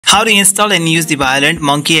How to install and use the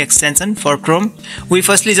Violentmonkey extension for Chrome. We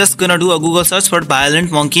firstly just gonna do a Google search for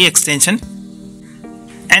Violentmonkey extension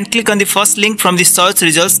and click on the first link from the search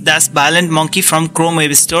results, that's Violentmonkey from Chrome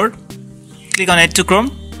Web Store. Click on Add to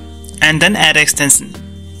Chrome and then Add extension.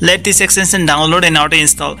 Let this extension download and auto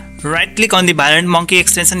install. Right click on the Violentmonkey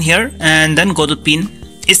extension here and then go to pin.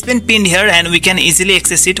 It's been pinned here and we can easily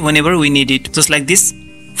access it whenever we need it, just like this.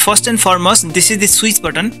 First and foremost, this is the switch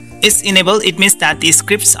button. It's enabled, it means that the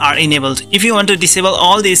scripts are enabled. If you want to disable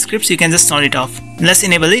all the scripts, you can just turn it off. Let's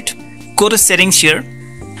enable it. Go to settings here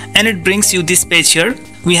and it brings you this page here.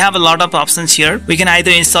 We have a lot of options here. We can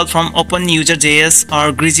either install from OpenUser.js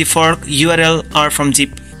or GreasyFork, URL or from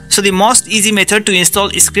zip. So the most easy method to install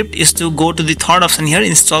a script is to go to the third option here,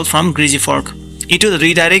 install from GreasyFork. It will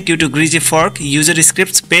redirect you to GreasyFork user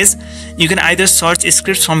scripts page. You can either search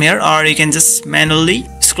scripts from here or you can just manually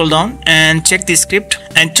scroll down and check the script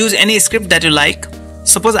and choose any script that you like.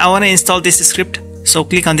 Suppose I want to install this script, so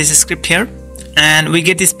click on this script here and we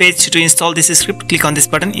get this page to install this script. Click on this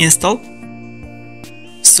button, install.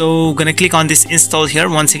 So gonna click on this install here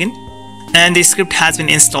once again and the script has been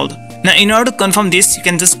installed. Now in order to confirm this, you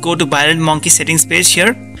can just go to Violentmonkey settings page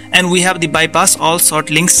here and we have the bypass all short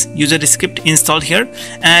links user script installed here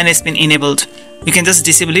and it's been enabled. You can just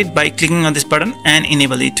disable it by clicking on this button and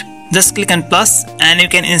enable it. Just click on plus and you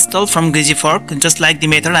can install from GreasyFork just like the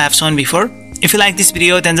method I have shown before. If you like this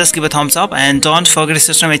video, then just give a thumbs up and don't forget to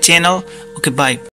subscribe my channel. Okay, bye.